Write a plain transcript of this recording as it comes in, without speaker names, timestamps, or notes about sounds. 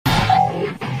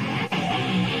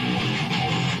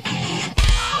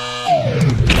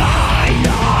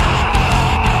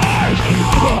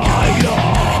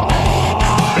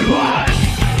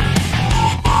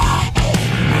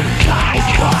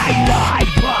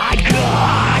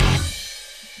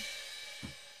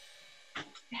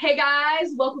Hey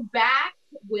guys, welcome back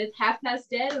with Half Past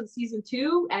Dead on season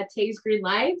 2 at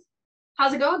TaysGreenLife.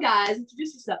 How's it going, guys?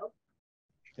 Introduce yourself.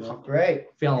 Doing great.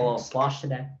 Feeling a little sloshed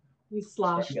today. He's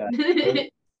sloshed.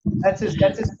 That's his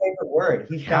favorite word.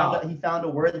 He found a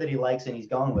word that he likes and he's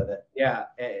going with it. Yeah,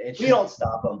 We don't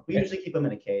stop him. We usually keep him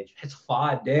in a cage. It's a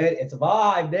vibe, dude. It's a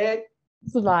vibe, dude.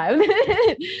 It's alive.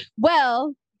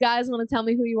 Well, guys, want to tell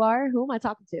me who you are? Who am I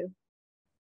talking to?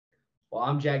 Well,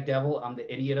 I'm Jack Devil. I'm the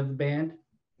idiot of the band.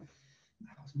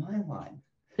 That was my line.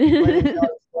 My name's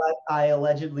Alex Black. I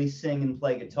allegedly sing and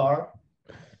play guitar.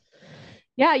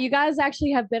 Yeah, you guys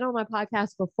actually have been on my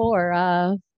podcast before.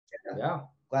 Yeah.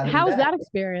 Glad to be How was back. that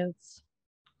experience?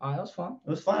 That was fun. It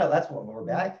was fun. That's what we're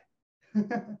back.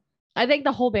 I think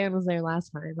the whole band was there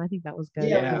last time. I think that was good.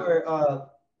 Yeah, we were.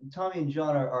 Tommy and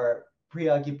John are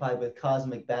preoccupied with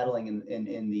cosmic battling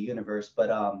in the universe, but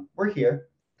we're here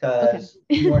because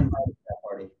you were invited to that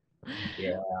party.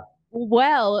 Yeah.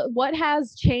 Well, what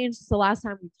has changed since the last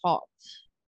time we talked?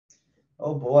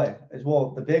 Oh boy.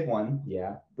 Well, the big one.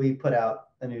 Yeah. We put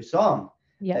out a new song.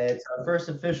 Yeah. It's our first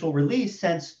official release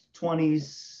since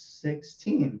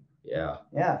 2016. Yeah.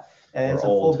 Yeah. And it's We're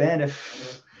a full old. band.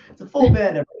 It's a full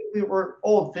band. We're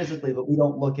old physically, but we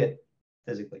don't look it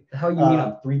physically. The hell you mean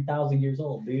I'm 3,000 years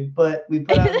old, dude? But we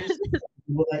put out a new song,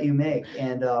 Will That You Make,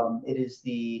 and it is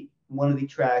one of the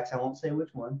tracks, I won't say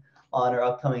which one, on our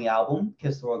upcoming album,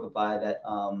 Kiss the World Goodbye, that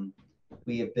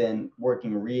we have been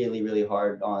working really, really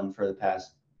hard on for the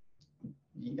past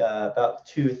about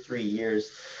 2-3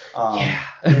 years.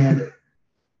 And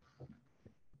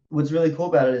what's really cool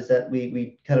about it is that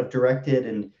we kind of directed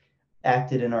and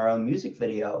acted in our own music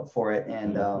video for it.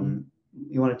 And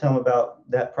you want to tell them about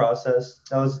that process?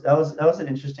 That was an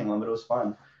interesting one, but it was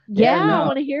fun. Yeah, no. I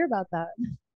want to hear about that.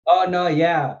 Oh no,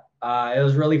 yeah. It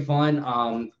was really fun.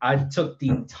 I took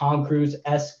the Tom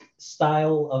Cruise-esque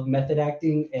style of method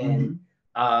acting and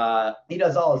he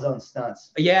does all his own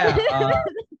stunts. yeah.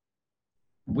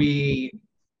 We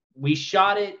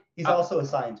shot it. He's also a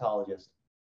Scientologist.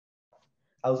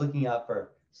 I was looking out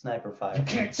for sniper fire. You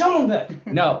can't tell him that.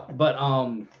 No, but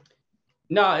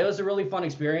no, it was a really fun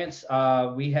experience.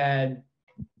 We had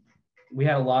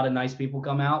a lot of nice people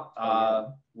come out.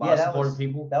 A lot of supportive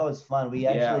people. That was fun. We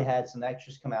actually had some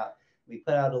extras come out. We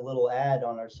put out a little ad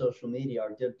on our social media.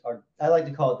 I like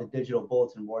to call it the digital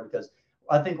bulletin board because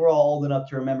I think we're all old enough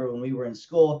to remember when we were in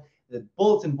school, the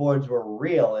bulletin boards were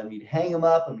real, and we'd hang them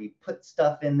up and we'd put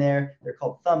stuff in there. They're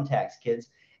called thumbtacks, kids.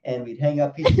 And we'd hang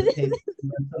up pieces of paper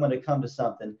for someone to come to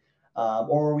something.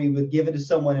 Or we would give it to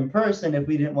someone in person if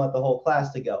we didn't want the whole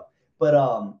class to go.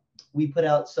 But we put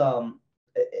out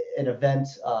an event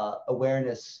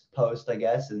awareness post, I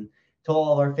guess, and told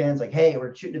all of our fans, like, hey,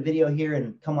 we're shooting a video here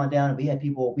and come on down. And we had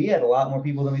a lot more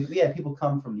people than we had people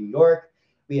come from New York.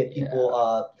 We had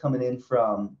people coming in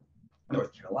from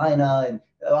North Carolina, and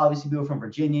obviously people from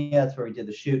Virginia. That's where we did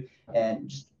the shoot,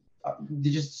 and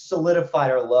just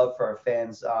solidified our love for our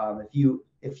fans.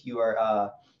 If you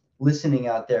are listening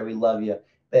out there, we love you.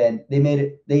 And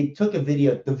they took the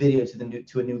video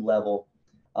to a new level.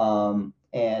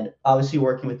 And obviously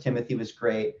working with Timothy was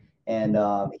great. And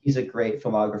he's a great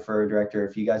filmographer, director.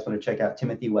 If you guys want to check out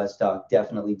Timothy Westdock,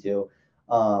 definitely do.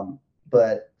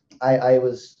 But it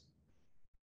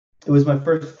was my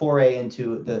first foray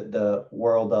into the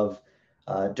world of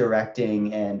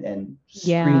directing and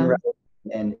screenwriting.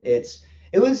 And it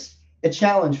was a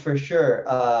challenge for sure.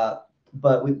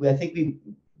 But I think we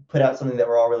put out something that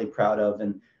we're all really proud of.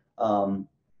 And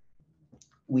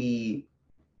we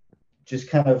just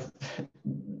kind of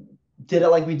did it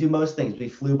like we do most things. We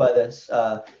flew by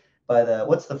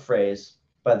what's the phrase?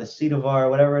 By the seat of our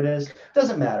whatever it is.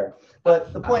 Doesn't matter.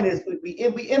 But the point is,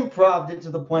 we improv'd it to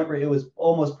the point where it was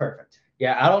almost perfect.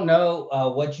 Yeah, I don't know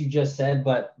what you just said,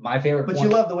 but my favorite. But you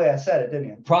love the way I said it, didn't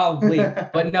you? Probably,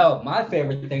 but no, my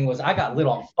favorite thing was I got lit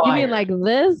on fire. You mean like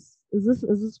this? Is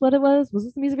this what it was? Was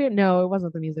this the music video? No, it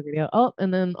wasn't the music video. Oh,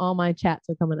 and then all my chats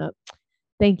are coming up.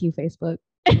 Thank you, Facebook.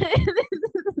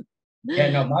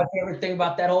 Yeah, no, my favorite thing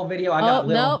about that whole video, I got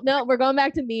lit on. No, we're going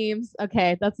back to memes.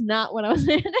 Okay, that's not what I was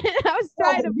saying. I was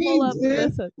trying to pull up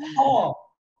this.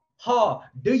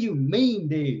 Do you mean,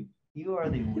 dude? You are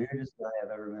the weirdest guy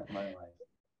I've ever met in my life.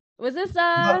 Was this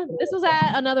this was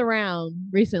at another round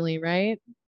recently, right?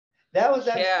 That was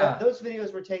actually, those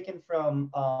videos were taken from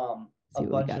a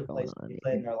bunch of places we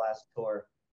played in our last tour.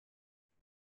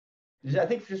 I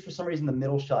think just for some reason the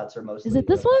middle shots are mostly. Is it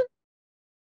this one?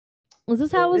 Was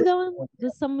this how it was going?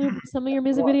 Just some of your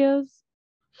music videos?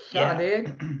 Yeah,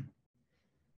 dude.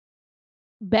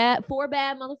 Four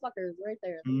bad motherfuckers right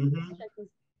there. Mm-hmm. Check this.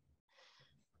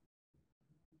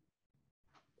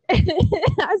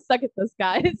 I suck at this,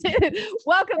 guys.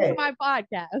 Welcome to my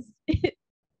podcast.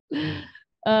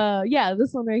 Yeah,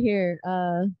 this one right here.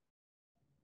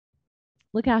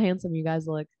 Look how handsome you guys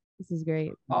look. This is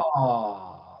great.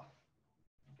 Oh.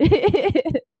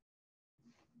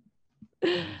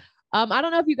 I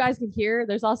don't know if you guys can hear.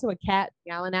 There's also a cat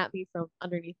yelling at me from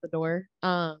underneath the door.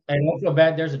 And don't feel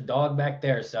bad. There's a dog back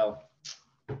there, so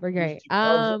we're great.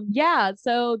 Yeah.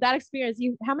 So that experience.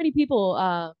 How many people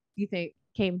do you think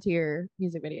came to your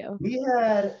music video? We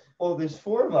had, well, there's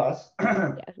 4 of us.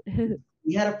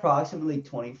 We had approximately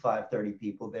 25, 30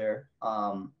 people there,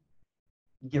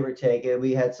 give or take.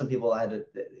 We had some people that had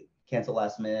to cancel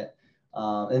last minute,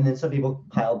 and then some people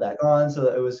piled back on. So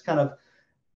it was kind of,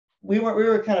 we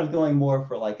were kind of going more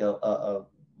for like a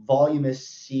voluminous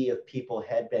sea of people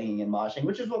headbanging and moshing,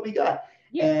 which is what we got.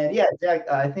 Yeah. And yeah, Jack,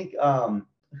 I think it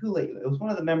was one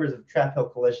of the members of Trap Hill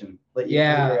Coalition. Let you put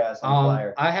your ass on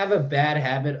fire. I have a bad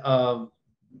habit of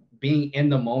being in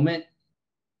the moment,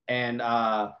 and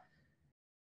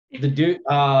the dude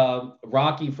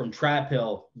Rocky from Trap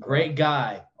Hill, great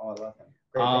guy. Oh, I love him.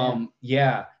 Great band.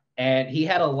 Yeah, and he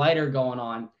had a lighter going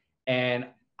on, and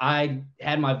I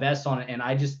had my vest on, and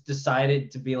I just decided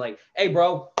to be like, "Hey,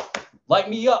 bro, light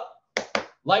me up,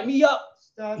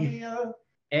 start me up."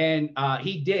 And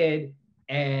he did,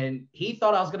 and he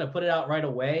thought I was gonna put it out right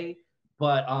away,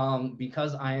 but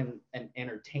because I am an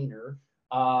entertainer,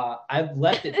 I've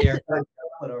left it there.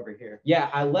 Over here. Yeah,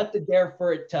 I left it there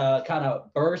for it to kind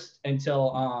of burst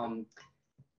until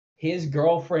his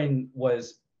girlfriend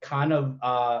was kind of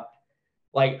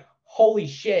like, holy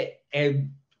shit,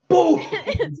 and boom,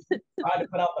 trying to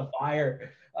put out the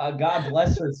fire. God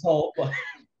bless her soul. But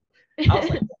I was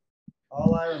like,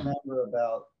 all I remember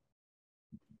about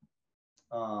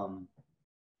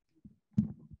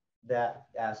that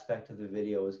aspect of the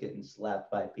video was getting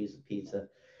slapped by a piece of pizza.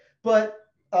 But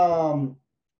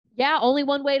yeah, only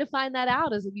one way to find that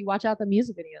out is if you watch out the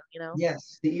music video, you know?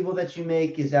 Yes, The Evil That You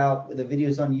Make is out. The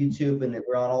video's on YouTube, and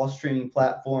we're on all streaming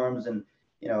platforms, and,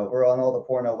 you know, we're on all the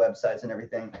porno websites and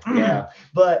everything. Yeah.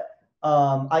 But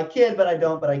I kid, but I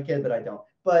don't, but I kid, but I don't.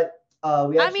 But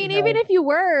even if you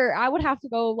were, I would have to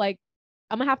go, like,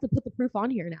 I'm going to have to put the proof on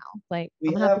here now. Like,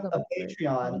 we have a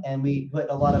Patreon, and we put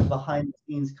a lot of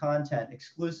behind-the-scenes content,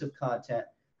 exclusive content.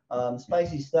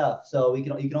 Spicy stuff. So you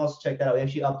can also check that out. We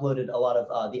actually uploaded a lot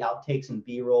of the outtakes and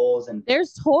B-rolls, and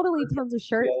there's totally tons of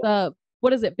shirts.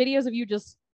 What is it? Videos of you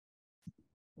just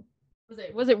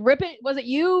was it ripping? Was it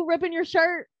you ripping your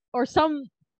shirt or some?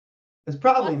 It's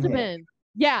probably me.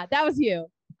 Yeah, that was you.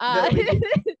 And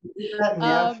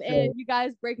you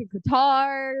guys breaking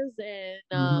guitars,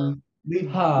 and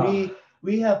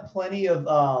we have plenty of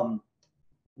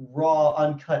raw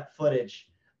uncut footage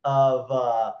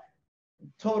of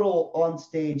total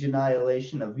on-stage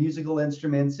annihilation of musical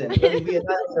instruments, and we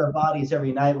annihilate our bodies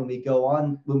every night when we go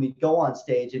on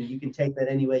stage, and you can take that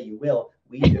any way you will.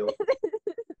 We do.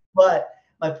 But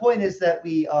my point is that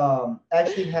we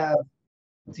actually have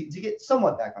to get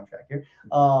somewhat back on track here.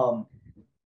 I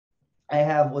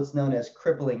have what's known as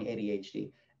crippling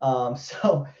ADHD.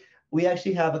 So we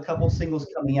actually have a couple singles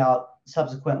coming out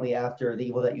subsequently after The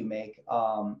Evil That You Make.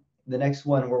 The next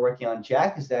one we're working on,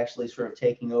 Jack is actually sort of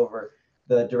taking over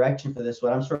the direction for this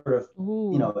one. I'm sort of,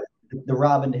 you know, the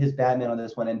Robin to his Batman on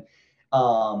this one. And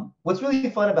what's really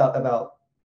fun about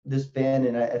this band,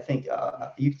 and I think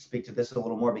you can speak to this a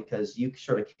little more because you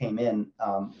sort of came in.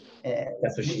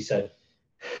 That's what she said.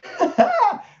 Woo,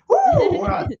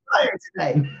 we're on fire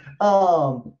tonight.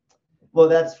 Well,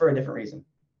 that's for a different reason.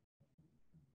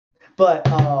 But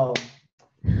what's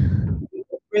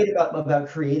great about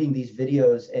creating these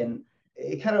videos, and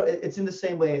it's in the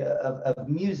same way of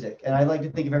music. And I like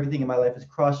to think of everything in my life as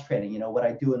cross-training. You know, what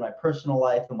I do in my personal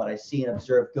life and what I see and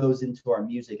observe goes into our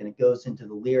music, and it goes into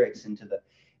the lyrics, into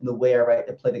the way I write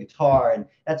to play the guitar and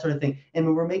that sort of thing. And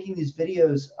when we're making these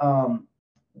videos,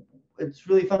 it's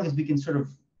really fun because we can sort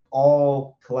of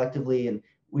all collectively, and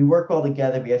we work all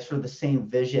together. We have sort of the same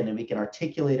vision, and we can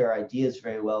articulate our ideas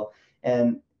very well.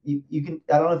 And you can,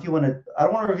 I don't know if you want to, I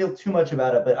don't want to reveal too much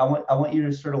about it, but I want you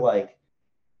to sort of like,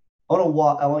 I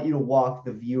want you to walk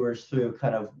the viewers through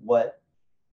kind of what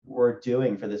we're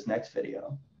doing for this next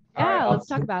video. Yeah, let's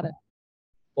talk about it.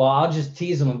 Well, I'll just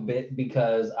tease them a bit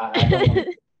because I don't want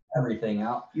to everything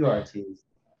out. You are teased.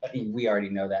 We already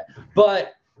know that.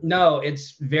 But no,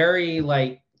 it's very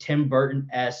like Tim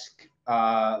Burton-esque,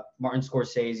 Martin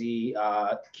Scorsese,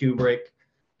 Kubrick,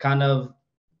 kind of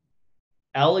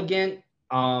elegant,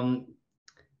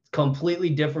 completely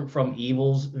different from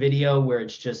Evil's video, where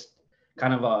it's just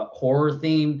kind of a horror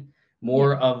themed,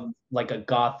 more of like a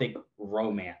gothic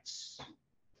romance,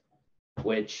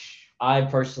 which I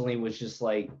personally was just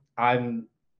like, I'm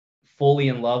fully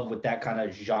in love with that kind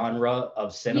of genre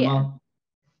of cinema.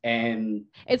 And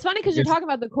it's funny because you're talking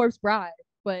about The Corpse Bride,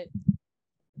 but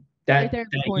that, right there in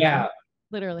the corner, yeah,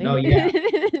 literally. no, yeah,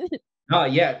 no,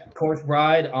 yeah, Corpse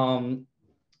Bride.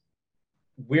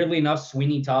 Weirdly enough,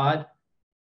 Sweeney Todd.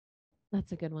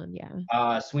 That's a good one,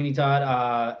 yeah. Sweeney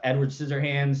Todd, Edward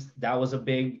Scissorhands. That was a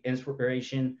big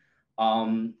inspiration.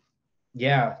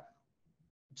 Yeah.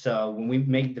 So when we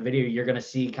make the video, you're gonna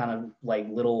see kind of like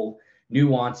little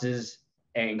nuances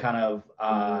and kind of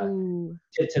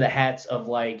to the hats of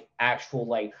like actual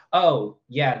like, oh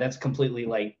yeah, that's completely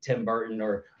like Tim Burton,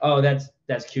 or oh that's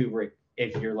Kubrick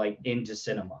if you're like into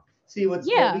cinema. See what's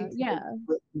yeah.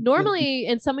 Normally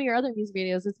in some of your other music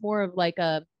videos, it's more of like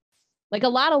a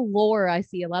lot of lore. I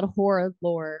see a lot of horror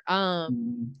lore.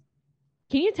 Can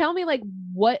you tell me like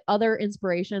what other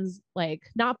inspirations, like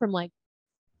not from like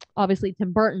obviously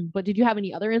Tim Burton, but did you have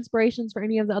any other inspirations for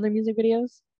any of the other music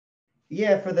videos?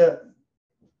 Yeah,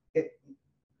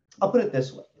 I'll put it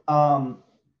this way.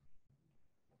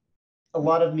 A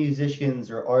lot of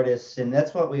musicians or artists, and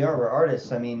that's what we are. We're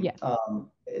artists. I mean,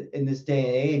 in this day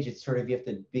and age, it's sort of you have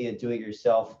to be a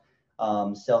do-it-yourself,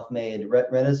 self-made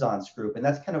Renaissance group, and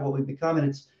that's kind of what we've become. And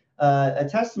it's a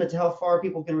testament to how far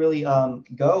people can really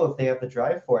go if they have the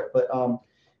drive for it. But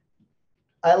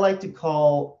I like to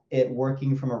call it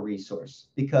working from a resource,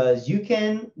 because you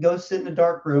can go sit in a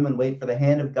dark room and wait for the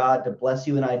hand of God to bless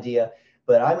you an idea,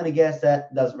 but I'm going to guess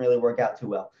that doesn't really work out too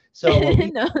well. So what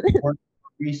we work from a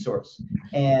resource,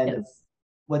 and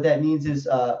what that means is,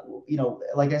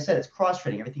 like I said, it's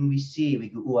cross-training. Everything we see, we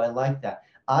go, ooh, I like that.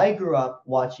 I grew up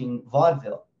watching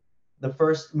vaudeville. The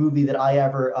first movie that I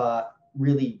ever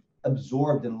really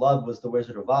absorbed and loved was The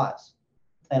Wizard of Oz.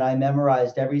 And I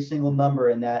memorized every single number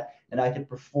in that, and I could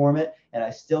perform it, and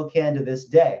I still can to this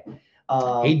day.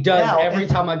 He does every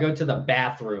time I go to the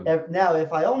bathroom. Now,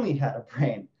 if I only had a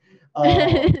brain.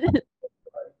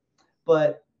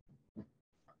 But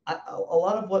a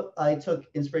lot of what I took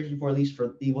inspiration for, at least for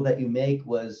The Evil That You Make,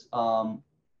 was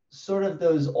sort of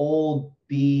those old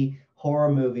B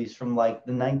horror movies from like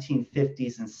the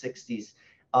 1950s and 60s.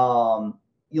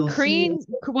 You'll see.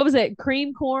 What was it?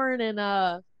 Cream corn and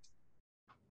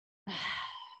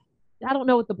I don't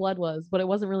know what the blood was, but it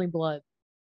wasn't really blood.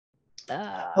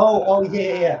 Yeah.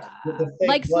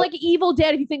 Like Evil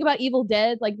Dead. If you think about Evil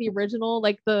Dead, like the original,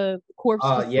 like the corpse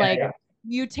just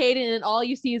mutated, and all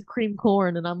you see is cream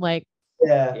corn, and I'm like,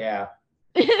 yeah.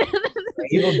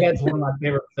 Evil Dead's one of my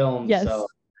favorite films. Yes. So.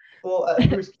 Well,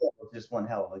 Bruce Campbell was just one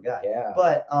hell of a guy. Yeah.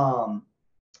 But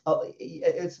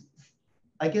it's,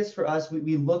 I guess for us,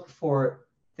 we look for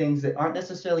things that aren't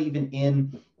necessarily even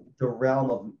in the realm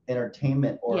of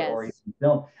entertainment or even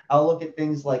film. I'll look at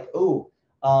things like,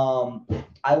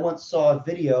 I once saw a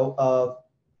video of,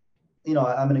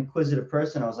 I'm an inquisitive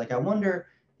person. I was like, I wonder,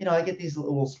 I get these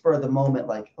little spur of the moment,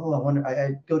 like, I wonder,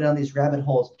 I go down these rabbit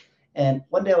holes. And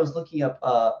one day I was looking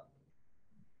up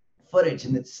footage,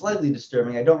 and it's slightly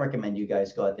disturbing. I don't recommend you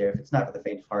guys go out there if it's not for the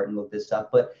faint of heart and look this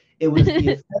up, but it was the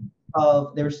effect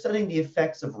they were studying the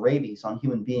effects of rabies on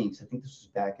human beings. I think this was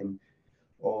back in,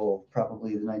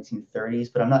 probably the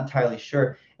 1930s, but I'm not entirely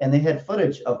sure. And they had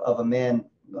footage of a man,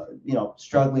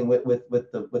 struggling with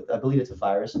I believe it's a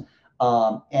virus.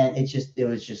 And it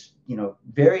was just,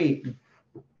 very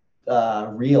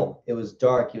real. It was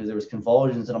dark. There was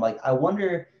convulsions. And I'm like, I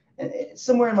wonder,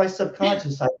 somewhere in my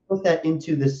subconscious, I put that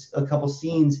into a couple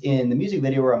scenes in the music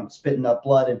video where I'm spitting up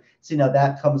blood, and see, now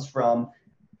that comes from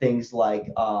things like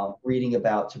reading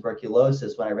about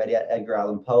tuberculosis when I read Edgar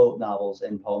Allan Poe novels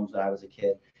and poems when I was a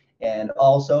kid. And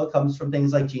also it comes from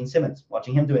things like Gene Simmons,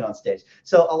 watching him do it on stage.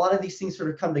 So a lot of these things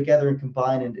sort of come together and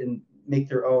combine and make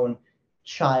their own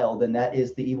child, and that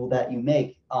is The Evil That You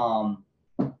Make.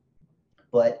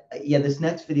 But yeah, this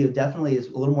next video definitely is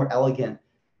a little more elegant.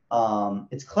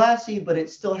 It's classy, but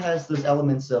it still has those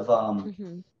elements of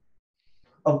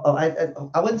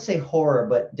I wouldn't say horror,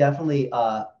 but definitely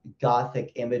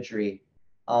gothic imagery.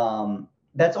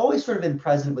 That's always sort of been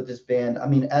present with this band. I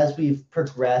mean, as we've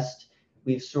progressed,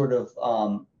 we've sort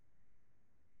of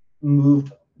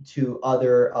moved to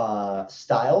other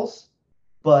styles,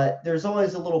 but there's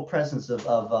always a little presence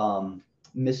of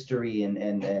mystery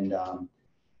and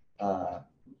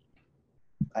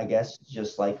I guess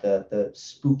just like the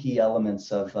spooky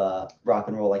elements of rock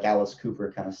and roll, like Alice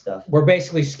Cooper kind of stuff. We're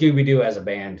basically Scooby-Doo as a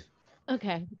band.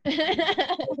 Okay.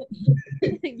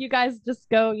 You guys just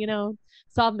go,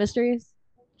 solve mysteries.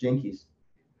 Jinkies.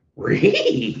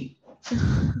 Really?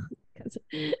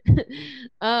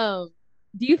 Do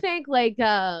you think like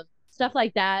stuff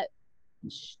like that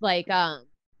like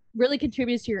really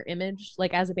contributes to your image,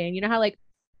 like as a band? You know how like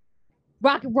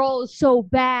rock and roll is so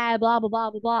bad, blah blah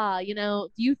blah blah blah. You know,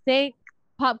 do you think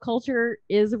pop culture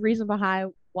is a reason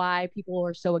behind why people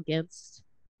are so against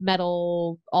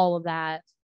metal, all of that?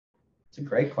 It's a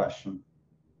great question.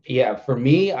 Yeah, for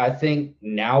me, I think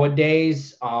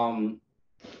nowadays,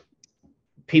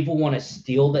 people want to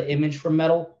steal the image from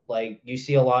metal. Like you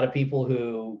see a lot of people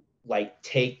who like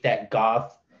take that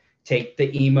goth, take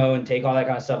the emo, and take all that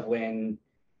kind of stuff when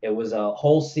it was a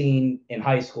whole scene in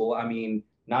high school. I mean,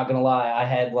 not gonna lie, I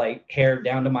had like hair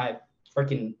down to my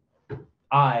freaking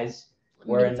eyes,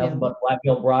 wearing nothing but Black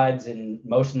Veil Brides and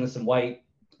Motionless in White.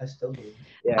 I still do.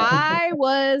 Yeah. I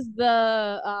was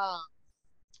the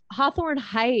Hawthorne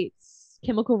Heights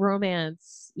Chemical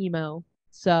Romance emo.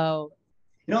 So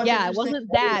yeah, it wasn't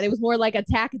that. It was more like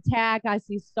Attack, I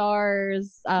See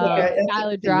Stars,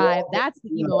 Skylar Drive. That's the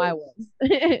emo I was.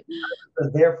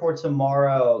 Therefore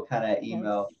Tomorrow kind of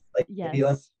emo. Like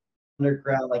the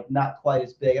underground, like not quite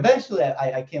as big. Eventually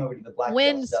I came over to the Black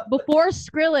Veil stuff. Before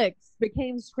Skrillex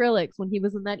became Skrillex, when he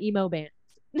was in that emo band.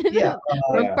 Yeah.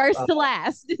 From first to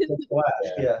last.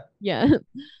 Yeah. Yeah. If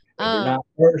you're not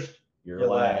first, you're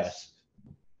last.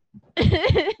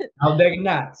 I'll take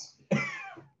nuts.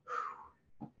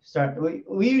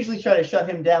 We usually try to shut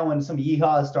him down when some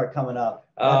yeehaws start coming up.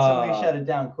 That's when we shut it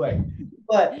down quick.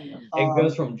 But it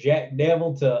goes from Jack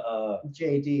Devil to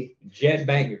JD. Jet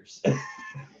Bangers.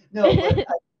 No, but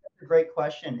that's a great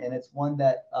question, and it's one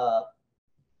that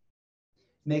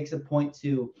makes a point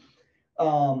to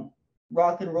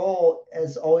rock and roll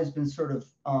has always been sort of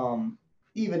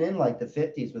even in like the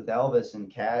 50s with Elvis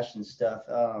and Cash and stuff.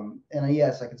 And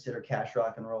yes, I consider Cash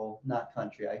rock and roll, not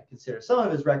country. I consider some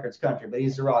of his records country, but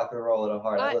he's a rock and roll at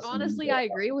heart. Honestly, I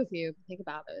agree with you. Think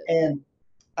about it. And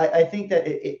I think that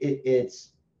it's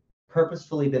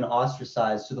purposefully been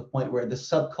ostracized to the point where the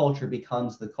subculture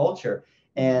becomes the culture,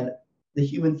 and the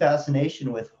human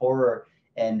fascination with horror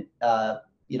and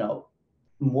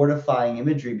mortifying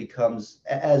imagery becomes,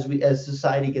 as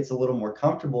society gets a little more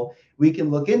comfortable, we can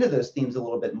look into those themes a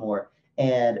little bit more,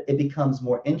 and it becomes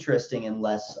more interesting and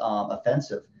less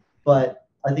offensive. But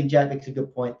I think Jack makes a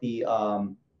good point.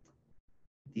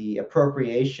 The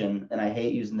appropriation, and I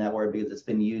hate using that word because it's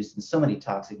been used in so many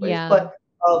toxic ways, but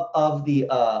of the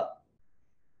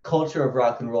culture of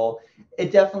rock and roll,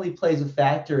 it definitely plays a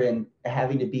factor in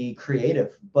having to be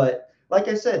creative. But like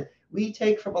I said, we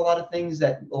take from a lot of things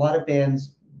that a lot of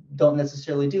bands don't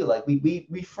necessarily do. Like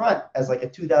we front as like a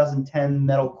 2010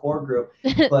 metalcore group,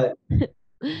 but I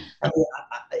mean,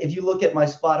 if you look at my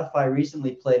Spotify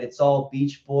recently played, it's all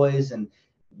Beach Boys and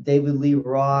David Lee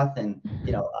Roth and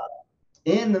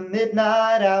In the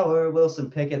Midnight Hour,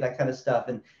 Wilson Pickett, that kind of stuff.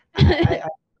 And I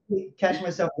catch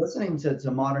myself listening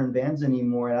to modern bands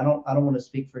anymore, and I don't want to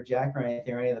speak for Jack or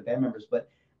anything or any of the band members, but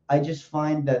I just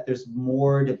find that there's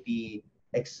more to be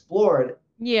explored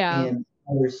in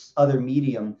other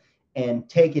medium and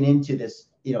taken into this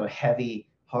heavy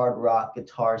hard rock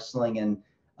guitar slinging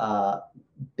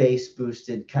bass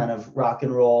boosted kind of rock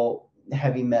and roll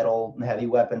heavy metal and heavy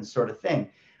weapons sort of thing,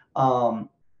 and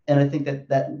I think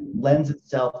that lends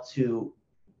itself to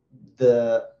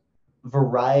the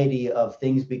variety of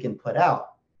things we can put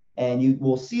out, and you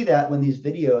will see that when these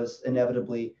videos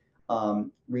inevitably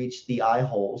reach the eye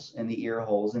holes and the ear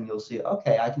holes, and you'll see,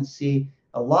 okay, I can see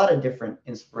a lot of different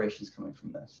inspirations coming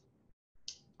from this.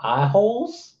 Eye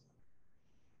holes?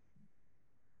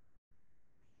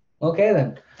 Okay,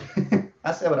 then.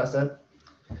 I said what I said.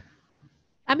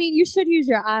 I mean, you should use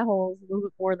your eye holes a little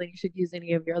bit more than you should use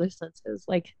any of your other senses.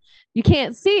 Like, you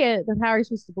can't see it, then how are you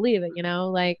supposed to believe it,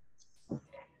 Like,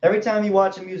 every time you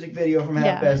watch a music video from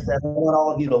Half Past Death, I want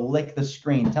all of you to lick the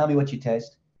screen. Tell me what you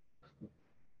taste.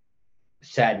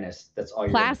 Sadness. That's all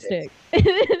you're plastic.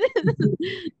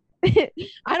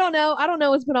 I don't know. I don't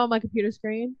know what's been on my computer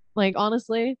screen. Like,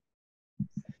 honestly.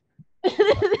 That's a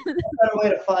better way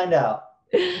to find out.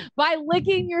 By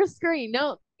licking your screen.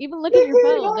 No, even licking your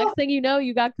phone. Next thing you know,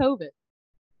 you got COVID.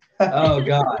 Oh,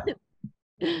 God.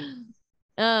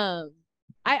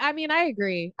 I mean, I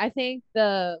agree. I think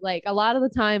a lot of the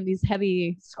time these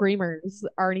heavy screamers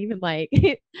aren't even like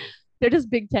they're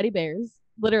just big teddy bears,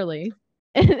 literally.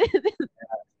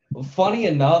 Funny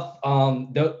enough,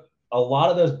 a lot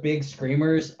of those big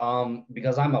screamers,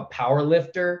 because I'm a power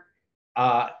lifter,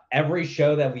 every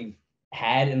show that we've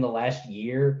had in the last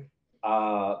year,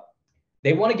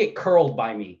 they want to get curled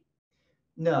by me.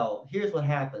 No, here's what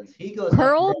happens. He goes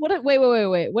curled.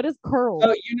 Wait. What is curled?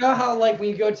 So you know how like when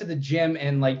you go to the gym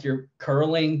and like you're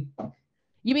curling.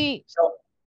 You mean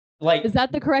is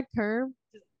that the correct term?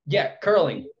 Yeah,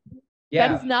 curling. Yeah,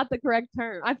 that is not the correct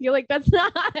term. I feel like that's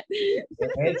not.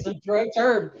 It's a correct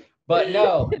term, But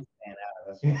no.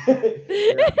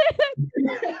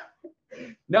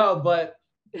 No, but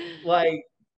like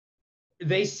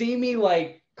they see me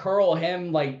like curl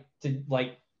him like to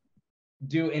like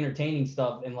do entertaining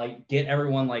stuff and like get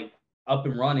everyone like up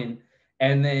and running,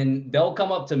 and then they'll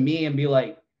come up to me and be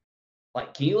like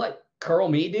can you like curl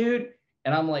me, dude?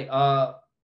 And I'm like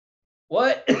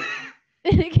what?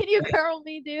 Can you curl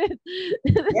me, dude?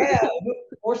 Yeah,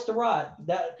 forced to rot.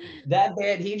 That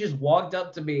man, he just walked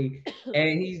up to me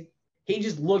and he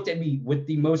just looked at me with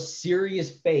the most serious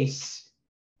face,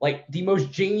 like the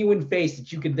most genuine face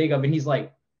that you could think of, and he's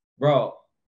like, bro,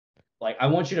 like I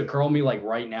want you to curl me like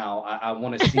right now. I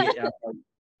want to see it. And I'm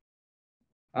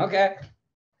like, okay.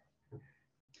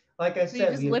 Like I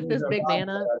said, just lift this big man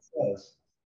up.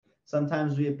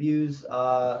 Sometimes we abuse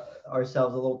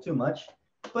ourselves a little too much,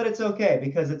 but it's okay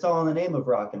because it's all in the name of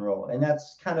rock and roll, and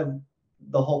that's kind of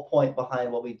the whole point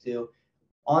behind what we do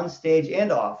on stage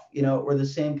and off. You know, we're the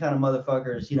same kind of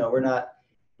motherfuckers. You know,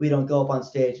 we don't go up on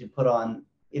stage and put on.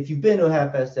 If you've been to a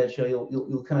half-assed dead show,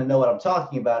 you'll kind of know what I'm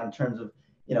talking about in terms of,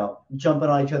 you know, jumping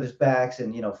on each other's backs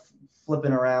and, you know,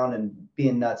 flipping around and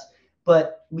being nuts.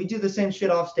 But we do the same shit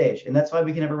off stage, and that's why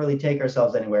we can never really take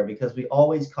ourselves anywhere, because we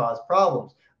always cause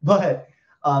problems. But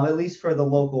at least for the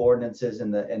local ordinances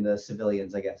and the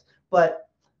civilians, I guess. But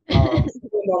on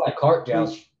that cart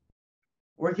joust.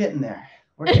 We're getting there.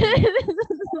 We're getting there.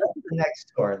 The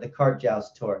next tour, the cart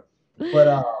joust tour.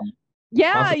 But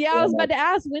yeah, I was about to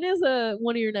ask, when is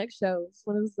one of your next shows?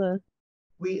 When is the?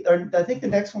 I think the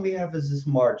next one we have is this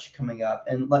March coming up,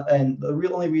 and the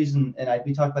real only reason, and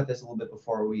we talked about this a little bit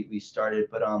before we started,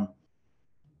 but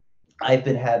I've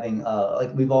been having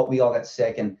like we all got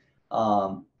sick, and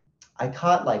I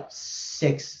caught like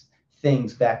 6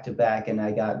 things back to back, and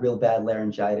I got real bad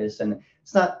laryngitis, and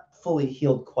it's not fully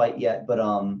healed quite yet, but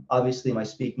obviously my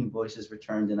speaking voice has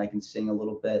returned and I can sing a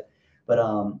little bit. But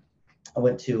I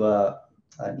went to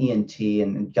an ENT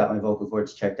and got my vocal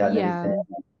cords checked out and everything.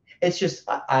 It's just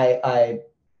I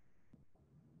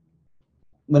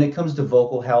when it comes to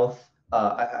vocal health,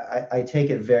 I take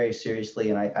it very seriously,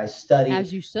 and I study,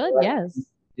 as you should. Yes.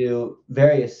 Do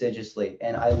very assiduously,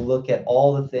 and I look at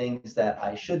all the things that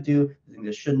I should do, the things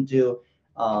I shouldn't do,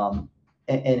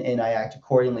 and I act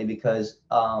accordingly, because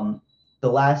the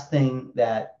last thing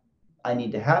that I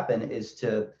need to happen is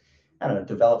to, I don't know,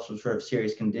 develop some sort of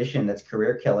serious condition that's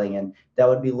career killing, and that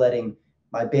would be letting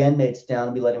my bandmates down,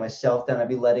 I'd be letting myself down, I'd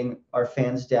be letting our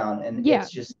fans down, and it's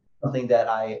just something that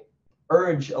I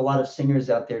urge a lot of singers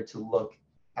out there to look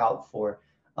out for,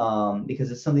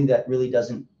 because it's something that really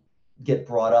doesn't get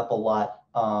brought up a lot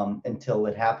until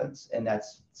it happens, and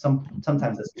that's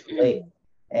sometimes it's too late.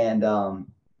 And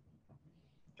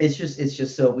it's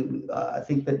just so I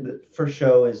think that the first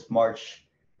show is March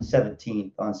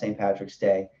 17th on St. Patrick's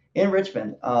Day in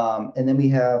Richmond, and then we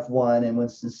have one in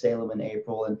Winston-Salem in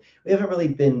April, and we haven't really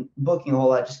been booking a whole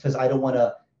lot just because I don't want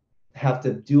to have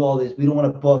to do all this. We don't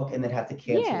want to book and then have to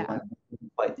cancel. We're not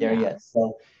quite there yet.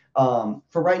 So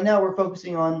for right now, we're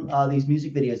focusing on these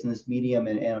music videos in this medium,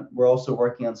 and we're also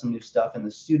working on some new stuff in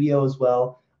the studio as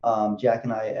well. Jack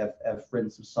and I have written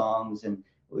some songs, and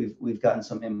we've gotten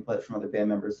some input from other band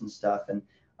members and stuff, and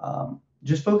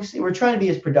just focusing. We're trying to be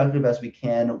as productive as we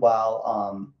can while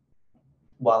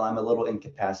I'm a little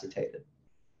incapacitated.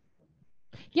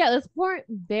 Yeah, that's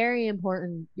very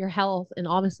important. Your health, and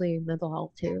obviously mental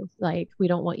health too. Like, we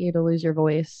don't want you to lose your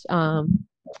voice.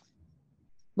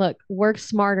 Look, work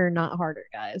smarter, not harder,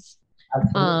 guys.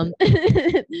 Someone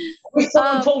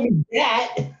told me that.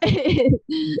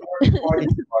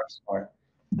 Smart.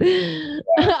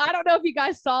 I don't know if you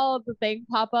guys saw the thing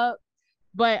pop up,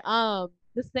 but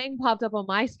this thing popped up on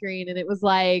my screen, and it was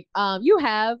like, you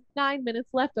have 9 minutes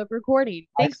left of recording.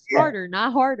 Think smarter,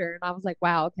 not harder. And I was like,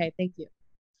 wow, okay, thank you.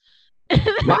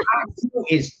 My IQ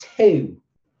is 2.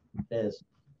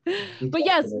 But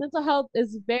yes, mental health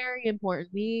is very important.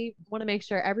 We want to make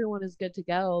sure everyone is good to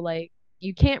go. Like,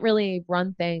 you can't really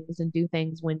run things and do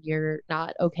things when you're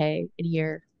not okay in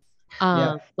here.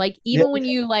 Like, even when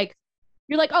you're like,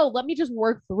 oh, let me just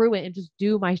work through it and just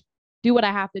do what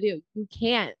I have to do. You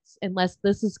can't unless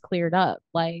this is cleared up.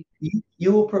 Like,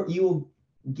 you will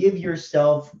give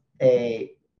yourself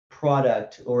a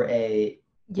product or a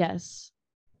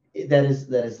that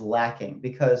is lacking,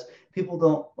 because people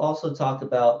don't also talk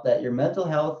about that your mental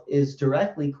health is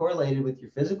directly correlated with your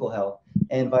physical health,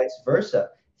 and vice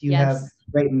versa. If you have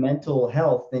great mental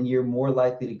health, then you're more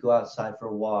likely to go outside for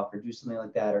a walk or do something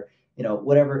like that, or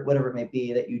whatever it may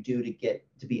be that you do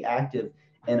to be active.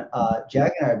 And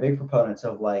Jack and I are big proponents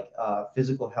of like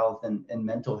physical health and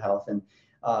mental health, and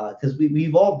because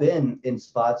we've all been in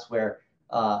spots where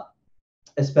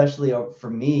especially for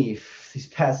me, these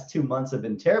past 2 months have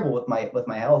been terrible with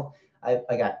my health. I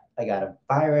got a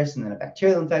virus, and then a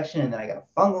bacterial infection, and then I got a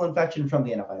fungal infection from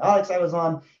the antibiotics I was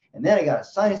on, and then I got a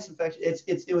sinus infection.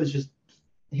 It was just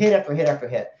hit after hit after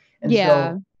hit. And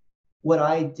Yeah. so what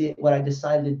I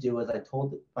decided to do is I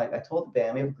told the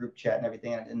band, we have a group chat and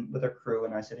everything, and with our crew,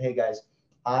 and I said, hey guys,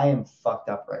 I am fucked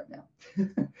up right now,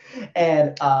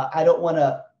 and I don't want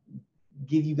to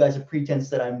give you guys a pretense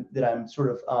that I'm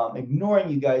sort of ignoring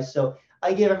you guys. So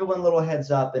I gave everyone a little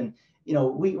heads up, and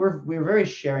we're very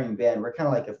sharing band. We're kind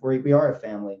of like, if we are a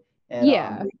family, and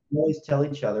Yeah. we always tell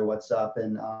each other what's up,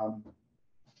 and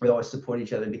we always support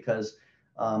each other because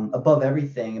above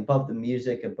everything, above the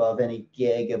music, above any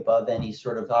gig, above any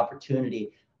sort of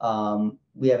opportunity,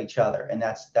 we have each other, and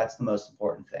that's the most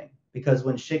important thing. Because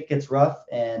when shit gets rough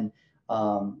and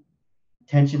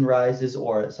tension rises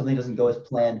or something doesn't go as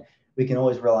planned, we can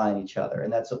always rely on each other,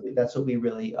 and that's what we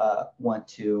really want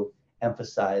to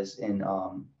emphasize in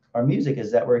our music,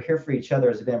 is that we're here for each other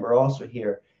as a band. We're also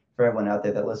here for everyone out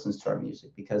there that listens to our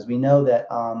music, because we know that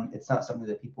it's not something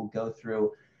that people go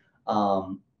through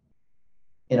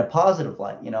in a positive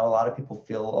light. A lot of people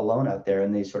feel alone out there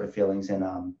in these sort of feelings,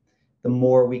 and the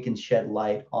more we can shed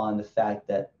light on the fact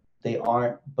that they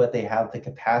aren't, but they have the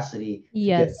capacity to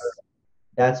get Yes.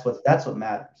 through, that's what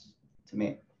matters to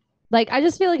me. Like, I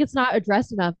just feel like it's not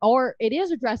addressed enough, or it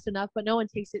is addressed enough, but no one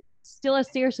takes it still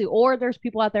as seriously. Or there's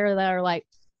people out there that are like,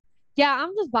 yeah,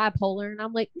 I'm just bipolar. And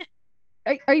I'm like,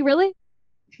 are you really?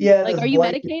 Yeah, Like, are you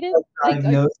medicated? Like,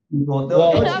 diagnosed people.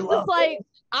 Well, and I'm just like,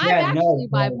 I'm actually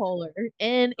bipolar,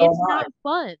 and it's not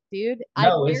fun, dude.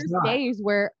 There's days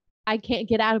where I can't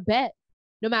get out of bed.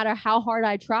 No matter how hard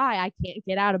I try, I can't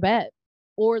get out of bed.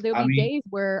 Or there'll be days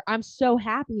where I'm so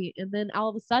happy, and then all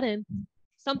of a sudden,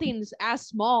 something's as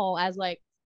small as like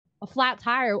a flat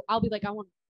tire, I'll be like,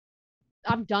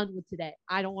 I'm done with today.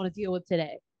 I don't want to deal with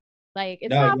today. Like,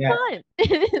 it's not fun.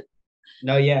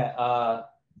 No, yeah.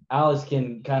 Alice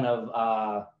can kind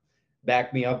of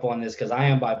back me up on this, because I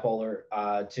am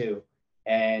bipolar too.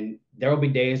 And there will be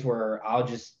days where I'll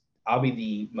be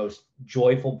the most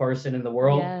joyful person in the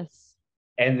world. Yes.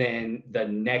 And then the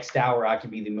next hour I can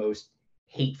be the most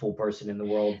hateful person in the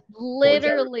world.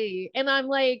 Literally. And I'm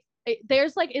like,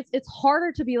 there's like, it's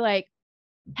harder to be like,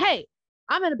 hey,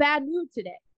 I'm in a bad mood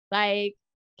today. Like,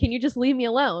 can you just leave me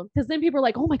alone? Because then people are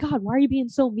like, oh my God, why are you being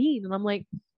so mean? And I'm like,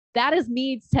 that is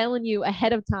me telling you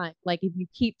ahead of time. Like, if you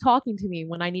keep talking to me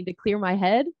when I need to clear my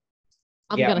head,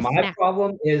 I'm gonna snap.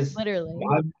 Problem is literally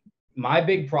my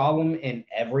big problem in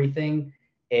everything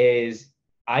is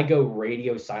I go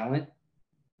radio silent,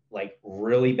 like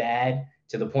really bad,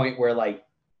 to the point where like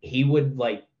he would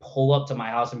like pull up to my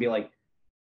house and be like,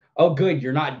 oh good,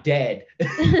 you're not dead.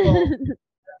 Well,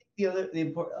 the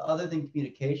other thing,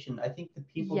 communication. I think the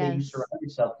people that you surround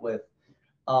yourself with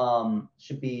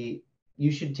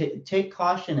you should take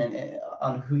caution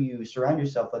on who you surround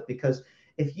yourself with, because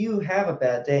if you have a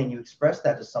bad day and you express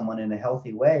that to someone in a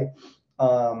healthy way,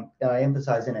 and I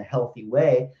emphasize in a healthy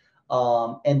way,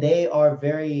 and they are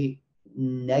very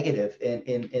negative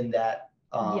in that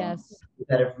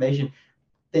that information,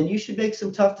 then you should make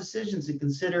some tough decisions and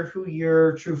consider who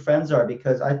your true friends are,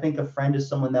 because I think a friend is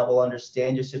someone that will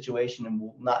understand your situation and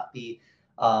will not be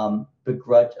hold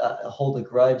a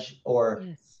grudge or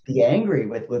be angry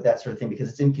with that sort of thing, because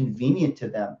it's inconvenient to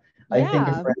them. I think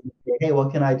a friend would say, hey,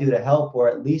 what can I do to help? Or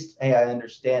at least, hey, I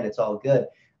understand, it's all good.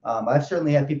 I've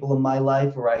certainly had people in my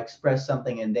life where I express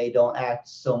something and they don't act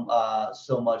so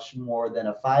much more than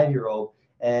a 5-year-old.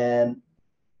 And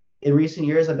in recent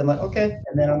years, I've been like, okay.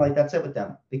 And then I'm like, that's it with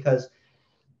them. Because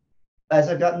as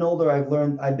I've gotten older, I've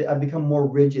learned, I've become more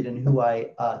rigid in who I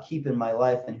keep in my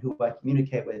life and who I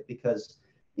communicate with, because,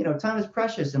 time is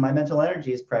precious and my mental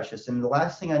energy is precious. And the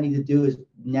last thing I need to do is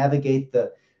navigate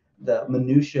the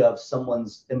minutia of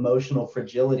someone's emotional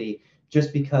fragility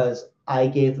just because I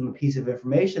gave them a piece of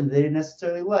information they didn't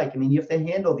necessarily like. I mean, you have to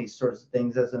handle these sorts of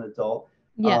things as an adult.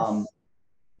 Yes.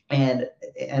 And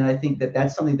I think that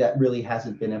that's something that really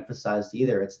hasn't been emphasized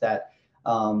either. It's that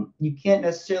you can't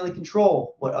necessarily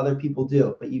control what other people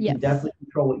do, but you can definitely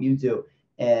control what you do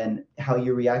and how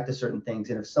you react to certain things.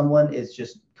 And if someone is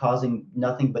just causing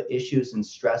nothing but issues and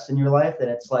stress in your life, then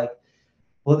it's like,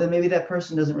 well, then maybe that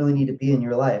person doesn't really need to be in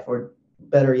your life, or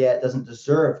better yet, doesn't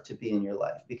deserve to be in your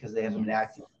life because they haven't been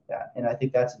acting like that. And I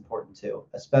think that's important too,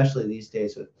 especially these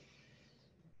days with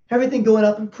everything going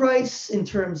up in price in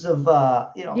terms of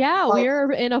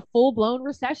we're in a full-blown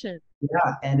recession.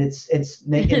 Yeah, and it's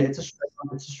making it's a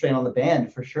strain on the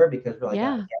band for sure, because we're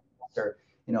like,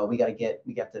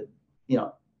 we got to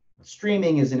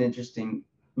streaming is an interesting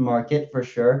market for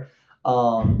sure.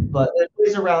 But it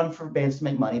plays around for bands to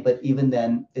make money, but even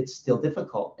then, it's still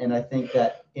difficult. And I think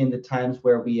that in the times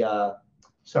where we,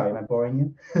 sorry, am I boring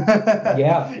you?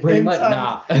 Yeah, pretty much.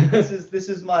 Nah. this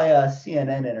is my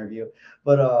CNN interview.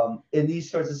 But in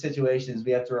these sorts of situations,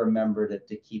 we have to remember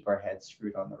to keep our heads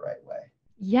screwed on the right way.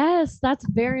 Yes, that's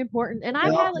very important. And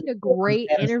I've had like a great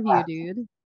interview, dude.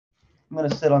 I'm gonna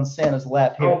sit on Santa's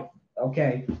lap here. Oh,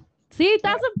 okay. See,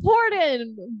 that's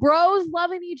important. Bros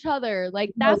loving each other.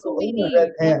 Like, that's what we need.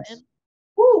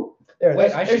 Woo!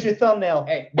 There's your thumbnail.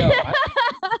 Hey,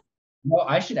 no,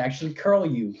 I should actually curl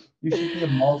you. You should be a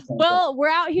mall. Well, we're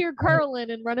out here curling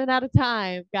and running out of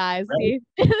time, guys. Right.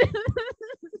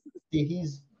 See,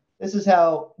 this is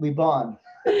how we bond.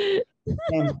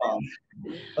 James Bond.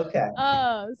 Okay.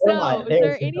 So is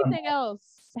there anything else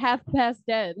Half Past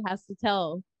Dead has to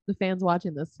tell the fans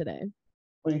watching this today?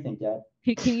 What do you think, Dad?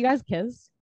 Can you guys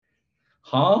kiss?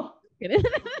 Huh?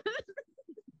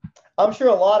 I'm sure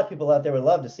a lot of people out there would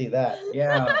love to see that.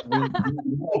 Yeah.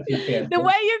 The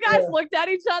way you guys looked at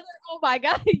each other, oh my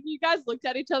God. You guys looked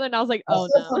at each other and I was like, oh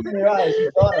no. In your eyes, you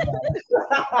thought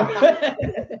about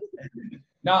it.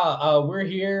 Nah, we're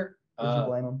here. Did you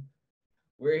blame them?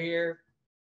 We're here.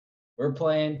 We're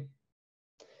playing.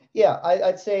 Yeah,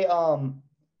 I'd say a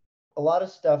lot of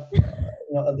stuff.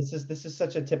 This is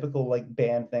such a typical like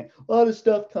band thing. A lot of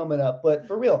stuff coming up, but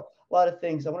for real, a lot of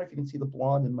things. I wonder if you can see the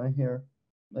blonde in my hair.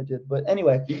 I did, but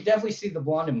anyway, you can definitely see the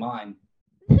blonde in mine.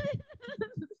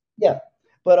 Yeah,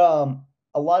 but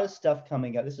a lot of stuff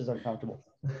coming up. This is uncomfortable.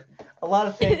 A lot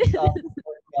of things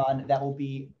on that will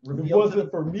be revealed. It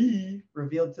wasn't for me.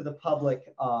 Revealed to the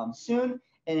public soon.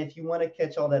 And if you want to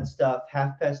catch all that stuff,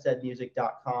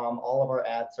 halfpastdeadmusic.com. All of our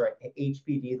ads are at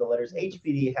HPD. The letters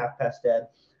HPD, Half Past Dead.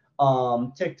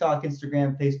 TikTok,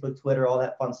 Instagram, Facebook, Twitter, all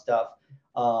that fun stuff.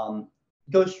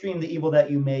 Go stream The Evil That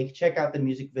You Make. Check out the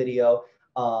music video.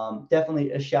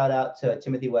 Definitely a shout out to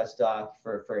Timothy Westdock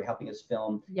for helping us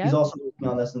film. Yep. He's also working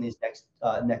on this in these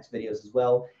next videos as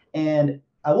well. And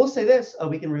I will say this: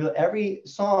 we can reveal every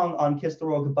song on Kiss the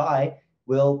World Goodbye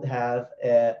will have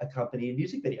a accompanied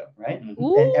music video, right?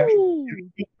 Ooh. And everything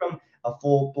from a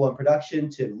full-blown production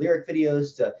to lyric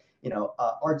videos to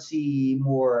artsy,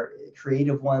 more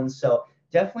creative ones. So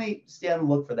definitely stay on the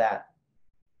look for that.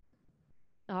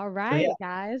 All right,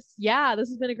 guys. Yeah, this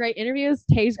has been a great interview. It's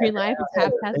TaysGreenLife. It's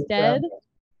Half Past Dead.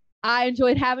 I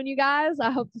enjoyed having you guys.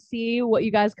 I hope to see what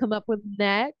you guys come up with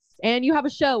next. And you have a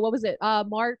show. What was it?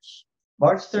 March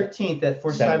 13th at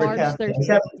Cybercast.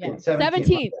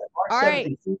 17th. All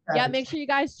right. Yeah, make sure you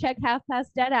guys check Half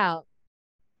Past Dead out.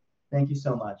 Thank you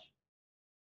so much.